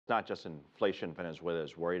not just inflation Venezuela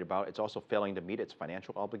is worried about, it's also failing to meet its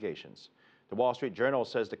financial obligations. The Wall Street Journal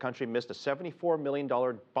says the country missed a $74 million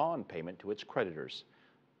bond payment to its creditors.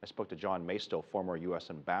 I spoke to John Maisto, former U.S.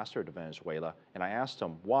 ambassador to Venezuela, and I asked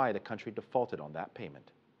him why the country defaulted on that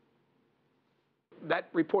payment. That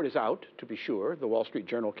report is out, to be sure. The Wall Street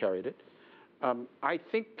Journal carried it. I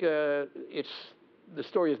think the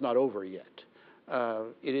story is not over yet.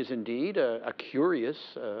 It is indeed a curious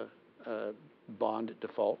bond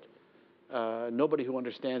default. Nobody who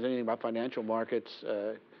understands anything about financial markets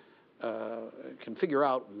can figure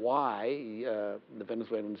out why the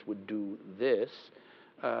Venezuelans would do this.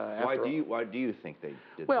 Why do you think they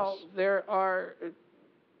did well, this? There are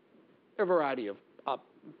a variety of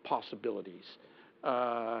possibilities.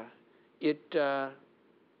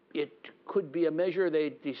 It could be a measure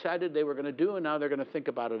they decided they were going to do, and now they're going to think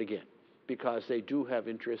about it again, because they do have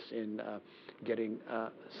interest in getting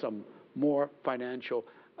some more financial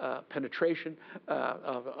penetration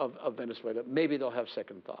of Venezuela. Maybe they'll have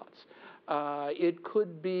second thoughts. It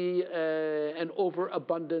could be an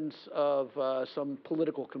overabundance of some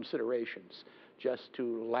political considerations, just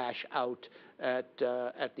to lash out at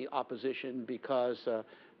the opposition, because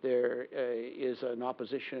there is an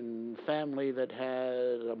opposition family that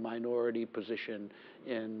has a minority position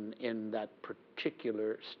in that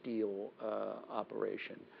particular steel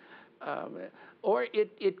operation. Or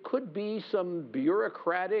it could be some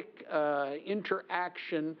bureaucratic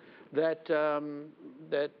interaction that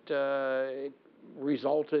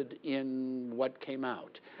resulted in what came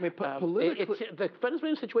out. I mean, politically, the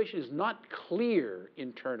Venezuelan situation is not clear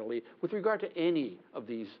internally with regard to any of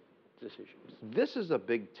these decisions. This is a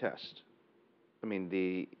big test. I mean,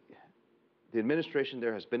 the administration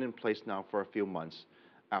there has been in place now for a few months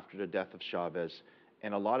after the death of Chavez,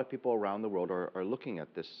 and a lot of people around the world are looking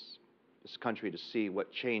at this country to see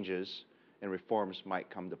what changes and reforms might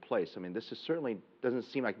come to place. I mean, this is certainly doesn't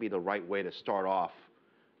seem like be the right way to start off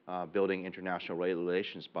building international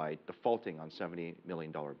relations by defaulting on $70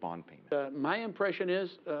 million bond payment. My impression is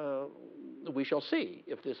we shall see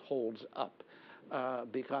if this holds up,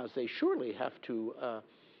 because they surely have to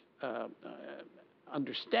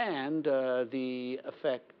understand the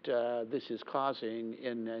effect this is causing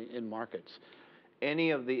in markets.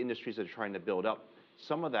 Any of the industries that are trying to build up,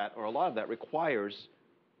 some of that or a lot of that requires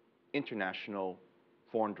international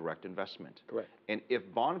foreign direct investment. Correct. And if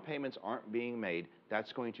bond payments aren't being made,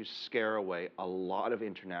 that's going to scare away a lot of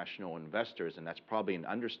international investors, and that's probably an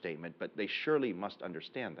understatement, but they surely must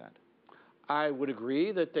understand that. I would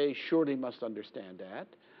agree that they surely must understand that.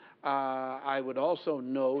 I would also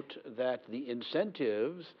note that the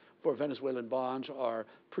incentives for Venezuelan bonds are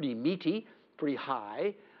pretty meaty, pretty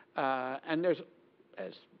high, and there's,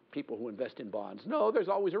 as people who invest in bonds know, there's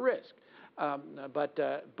always a risk. But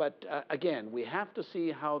again, we have to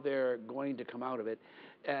see how they're going to come out of it.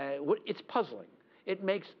 It's puzzling. It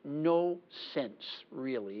makes no sense,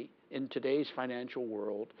 really, in today's financial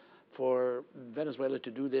world for Venezuela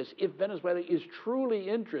to do this if Venezuela is truly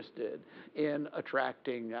interested in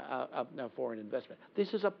attracting foreign investment.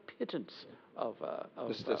 This is a pittance of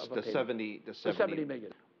the 70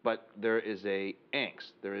 million. But there is a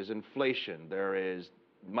angst, there is inflation, there is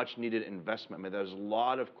much needed investment. I mean, there's a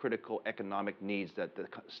lot of critical economic needs that the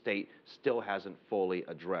state still hasn't fully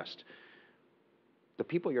addressed. The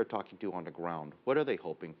people you're talking to on the ground, what are they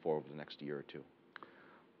hoping for over the next year or two?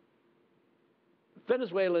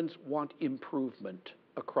 Venezuelans want improvement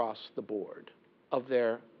across the board of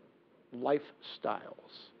their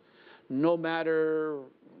lifestyles. No matter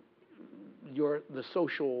the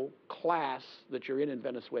social class that you're in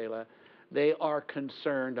Venezuela, they are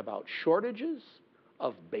concerned about shortages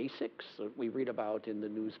of basics that we read about in the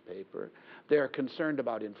newspaper. They're concerned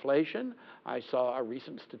about inflation. I saw a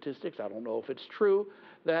recent statistics, I don't know if it's true,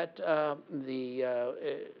 that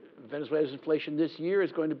Venezuela's inflation this year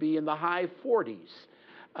is going to be in the high 40s.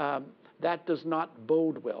 That does not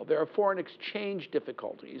bode well. There are foreign exchange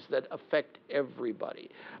difficulties that affect everybody.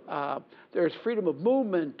 There's freedom of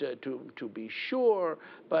movement, to be sure,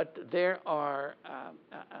 but there are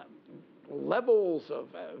levels of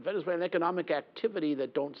Venezuelan economic activity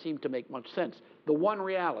that don't seem to make much sense. The one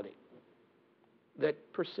reality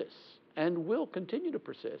that persists and will continue to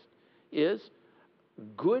persist is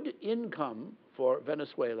good income for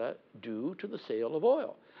Venezuela due to the sale of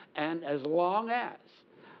oil. And as long as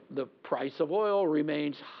the price of oil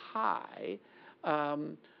remains high,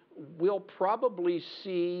 we'll probably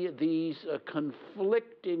see these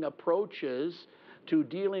conflicting approaches to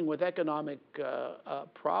dealing with economic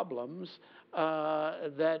problems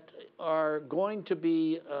that are going to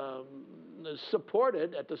be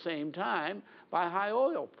supported at the same time by high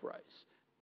oil price.